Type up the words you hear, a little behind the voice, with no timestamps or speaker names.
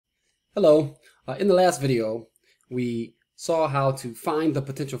Hello. In the last video, we saw how to find the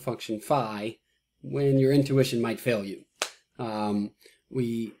potential function phi when your intuition might fail you.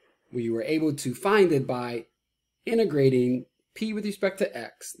 We were able to find it by integrating p with respect to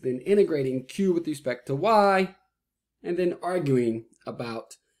x, then integrating q with respect to y, and then arguing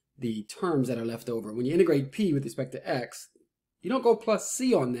about the terms that are left over. When you integrate p with respect to x, you don't go plus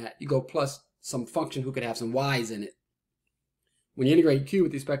c on that. You go plus some function who could have some y's in it. When you integrate q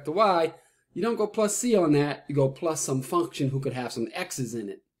with respect to y, you don't go plus c on that, you go plus some function who could have some x's in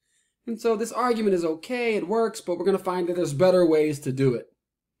it. And so this argument is okay, it works, but we're going to find that there's better ways to do it.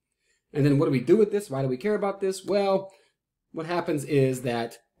 And then what do we do with this? Why do we care about this? Well, what happens is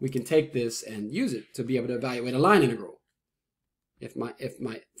that we can take this and use it to be able to evaluate a line integral. If my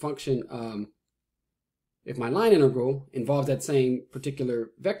line integral involves that same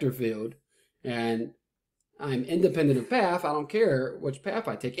particular vector field, and I'm independent of path, I don't care which path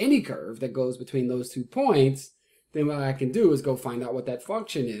I take, any curve that goes between those 2 points, then what I can do is go find out what that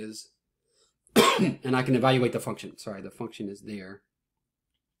function is, and I can evaluate the function. Sorry, the function is there.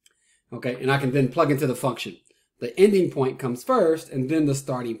 Okay, and I can then plug into the function. The ending point comes first, and then the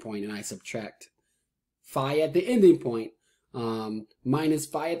starting point, and I subtract phi at the ending point minus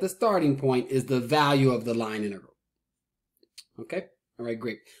phi at the starting point is the value of the line integral. Okay, all right,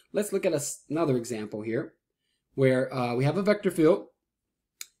 great. Let's look at another example here, where we have a vector field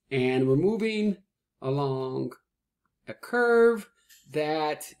and we're moving along a curve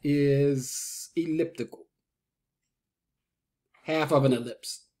that is elliptical, half of an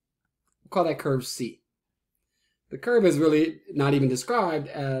ellipse. We'll call that curve C. The curve is really not even described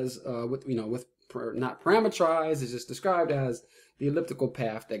as not parameterized. It's just described as the elliptical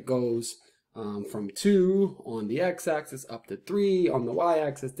path that goes from 2 on the x-axis up to 3 on the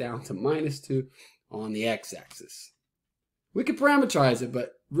y-axis down to -2 on the x-axis. We could parameterize it,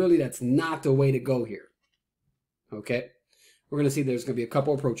 but really that's not the way to go here. Okay, we're going to see there's going to be a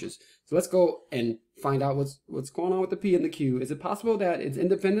couple approaches. So let's go and find out what's going on with the p and the q. Is it possible that it's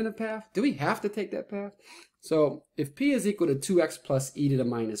independent of path? Do we have to take that path? So if p is equal to 2x plus e to the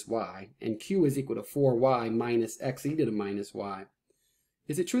minus y, and q is equal to 4y minus x e to the minus y,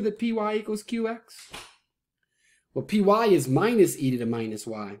 is it true that py equals qx? Well, py is minus e to the minus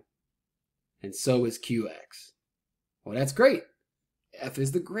y, and so is qx. Well, that's great. F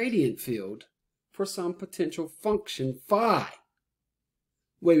is the gradient field for some potential function phi.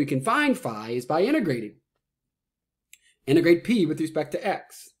 The way we can find phi is by integrating. Integrate p with respect to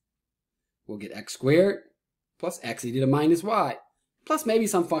x. We'll get x squared plus x e to the minus y, plus maybe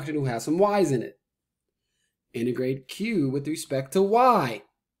some function who has some y's in it. Integrate q with respect to y.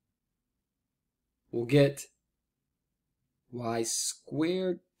 We'll get y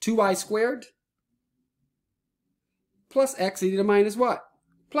squared, 2y squared, plus x e to the minus y,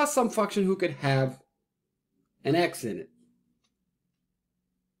 plus some function who could have an x in it.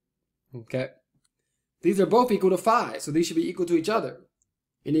 Okay, these are both equal to phi, so these should be equal to each other.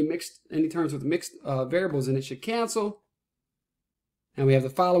 Any terms with mixed variables in it should cancel. And we have the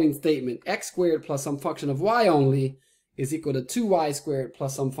following statement: x squared plus some function of y only is equal to 2y squared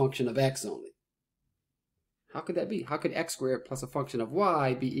plus some function of x only. How could that be? How could x squared plus a function of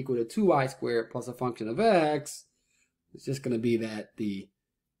y be equal to 2y squared plus a function of x? It's just going to be that the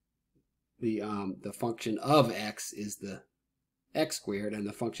function of x is the x squared and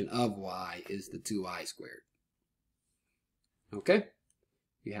the function of y is the 2y squared. Okay,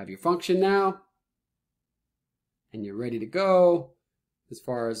 you have your function now, and you're ready to go. As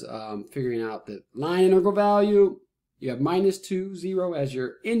far as figuring out the line integral value, you have -2, 0 as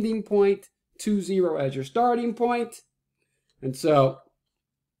your ending point, 2, 0 as your starting point. And so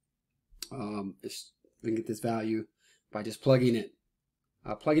we can get this value by just plugging in.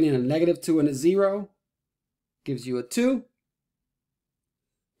 Plugging in a -2 and a 0 gives you a 2.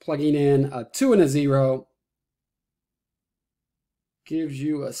 Plugging in a 2 and a 0 gives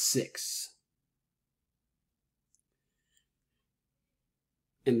you a 6.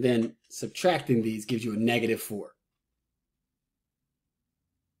 And then subtracting these gives you a -4.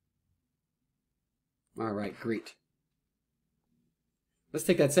 All right, great. Let's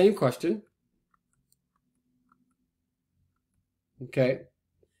take that same question. Okay,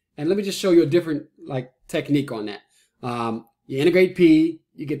 and let me just show you a different technique on that. You integrate p,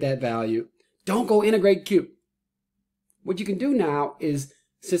 you get that value. Don't go integrate q. What you can do now is,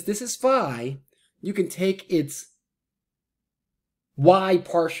 since this is phi, you can take its y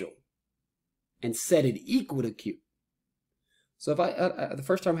partial and set it equal to q. So if the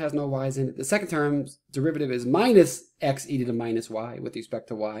first term has no y's in it, the second term's derivative is minus x e to the minus y with respect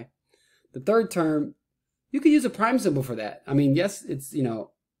to y. The third term, you could use a prime symbol for that. I mean, yes, it's,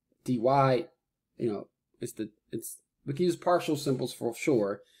 dy, we can use partial symbols for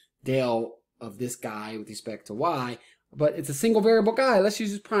sure. Del of this guy with respect to y, but it's a single variable guy. Let's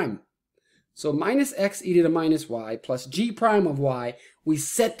use prime. So minus x e to the minus y plus g prime of y, we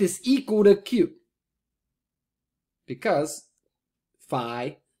set this equal to q. Because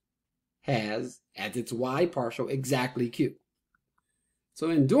phi has, as its y partial, exactly q. So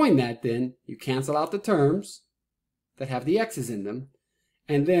in doing that, then, you cancel out the terms that have the x's in them,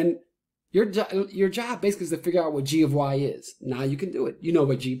 and then your job basically is to figure out what g of y is. Now you can do it. You know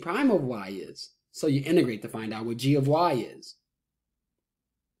what g prime of y is, so you integrate to find out what g of y is.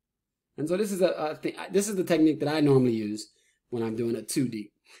 And so this is this is the technique that I normally use when I'm doing a 2D.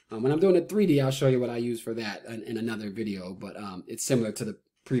 When I'm doing a 3D, I'll show you what I use for that in another video, but it's similar to the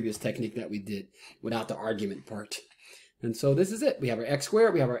previous technique that we did without the argument part. And so this is it. We have our x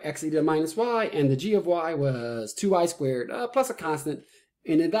squared, we have our x e to the minus y, and the g of y was 2y squared plus a constant.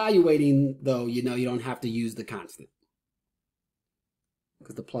 In evaluating, though, you know you don't have to use the constant,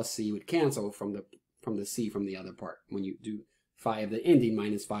 because the plus c would cancel from the c from the other part when you do phi of the ending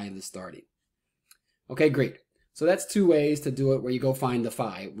minus phi of the starting. Okay, great. So that's two ways to do it where you go find the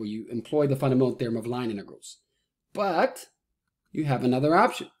phi, where you employ the fundamental theorem of line integrals. But you have another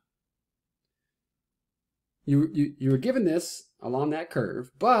option. You were given this along that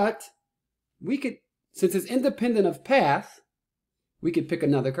curve, but we could, since it's independent of path, we could pick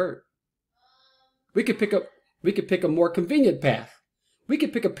another curve. We could pick a more convenient path. We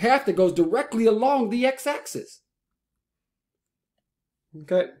could pick a path that goes directly along the x-axis.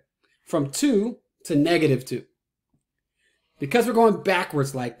 Okay, from 2 to negative 2. Because we're going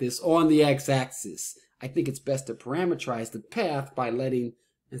backwards like this on the x-axis, I think it's best to parameterize the path by letting,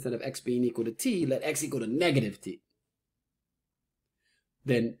 instead of x being equal to t, let x equal to negative t.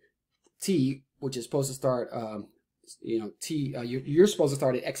 Then t, which is supposed to start, you're supposed to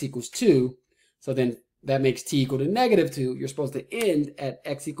start at x equals 2. So then that makes t equal to negative 2. You're supposed to end at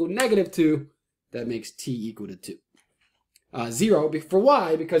x equal negative 2. That makes t equal to 2. 0 for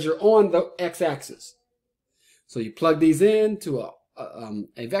y, because you're on the x-axis. So you plug these into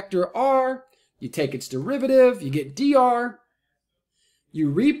a vector r. You take its derivative. You get dr. You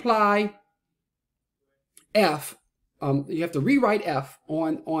reply f. You have to rewrite f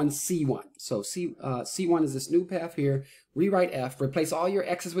on C1. So C1 is this new path here. Rewrite f. Replace all your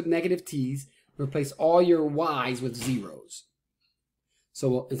x's with negative t's. Replace all your y's with zeros.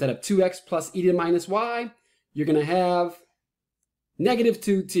 So instead of 2x plus e to the minus y, you're going to have negative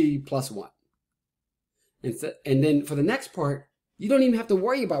 2t plus 1. And then for the next part, you don't even have to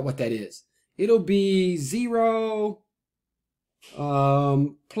worry about what that is. It'll be 0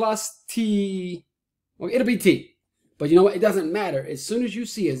 plus t. Well, it'll be t. But you know what? It doesn't matter. As soon as you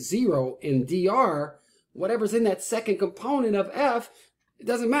see a 0 in dr, whatever's in that second component of f, it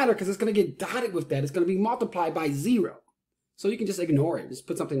doesn't matter because it's going to get dotted with that. It's going to be multiplied by 0. So you can just ignore it. Just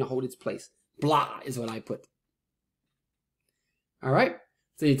put something to hold its place. Blah is what I put. All right.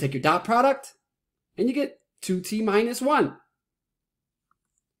 So you take your dot product and you get 2t minus 1.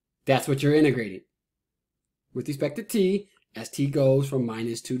 That's what you're integrating with respect to t as t goes from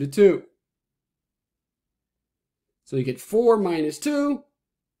minus 2 to 2. So you get 4 minus 2.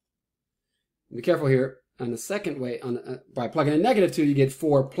 Be careful here. On the second way, by plugging in negative 2, you get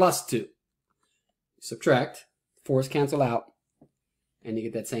 4 plus 2. Subtract. 4's cancel out. And you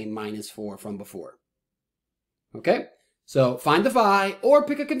get that same minus 4 from before. Okay? So find the phi or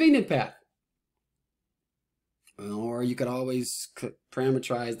pick a convenient path. Or you could always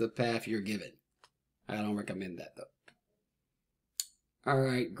parameterize the path you're given. I don't recommend that though. All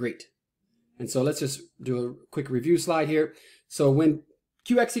right, great. And so let's just do a quick review slide here. So when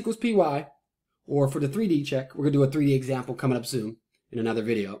qx equals py, or for the 3D check, we're going to do a 3D example coming up soon in another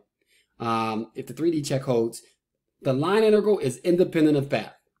video. If the 3D check holds, the line integral is independent of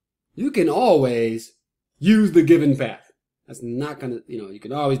path. You can always use the given path. That's not going to, you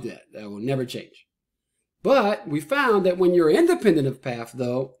can always do that. That will never change. But we found that when you're independent of path,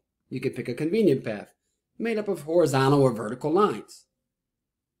 though, you can pick a convenient path made up of horizontal or vertical lines.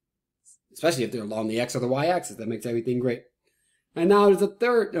 Especially if they're along the x or the y axis. That makes everything great. And now there's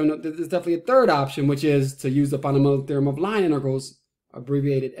there's definitely a third option, which is to use the fundamental theorem of line integrals,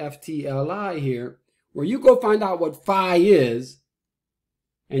 abbreviated FTLI here, where you go find out what phi is,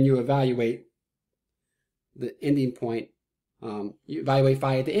 and you evaluate the ending point. You evaluate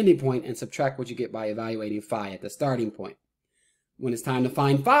phi at the ending point and subtract what you get by evaluating phi at the starting point. When it's time to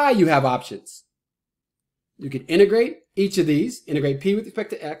find phi, you have options. You can integrate each of these. Integrate p with respect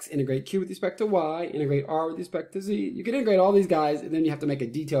to x, integrate q with respect to y, integrate r with respect to z. You can integrate all these guys, and then you have to make a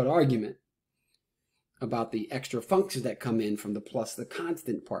detailed argument. about the extra functions that come in from the plus the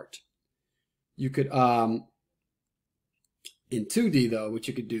constant part. You could, in 2D though, what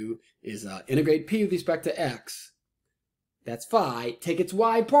you could do is integrate p with respect to x. That's phi. Take its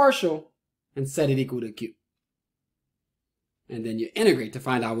y partial and set it equal to q. And then you integrate to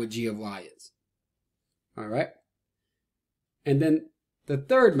find out what g of y is. All right. And then the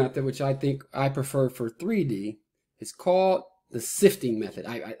third method, which I think I prefer for 3D, is called the sifting method.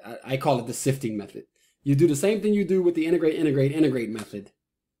 I call it the sifting method. You do the same thing you do with the integrate method,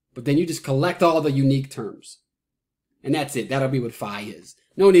 but then you just collect all the unique terms. And that's it. That'll be what phi is.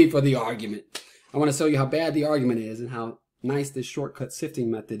 No need for the argument. I want to show you how bad the argument is and how nice this shortcut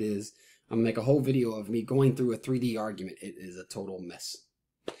sifting method is. I'm going to make a whole video of me going through a 3D argument. It is a total mess.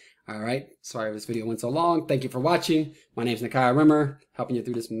 All right. Sorry this video went so long. Thank you for watching. My name is Nakia Rimmer, helping you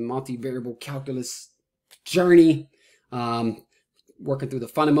through this multivariable calculus journey. Working through the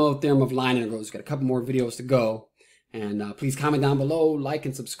fundamental theorem of line integrals. Got a couple more videos to go. And please comment down below, like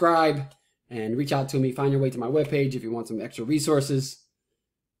and subscribe, and reach out to me. Find your way to my webpage if you want some extra resources.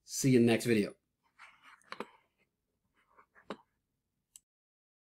 See you in the next video.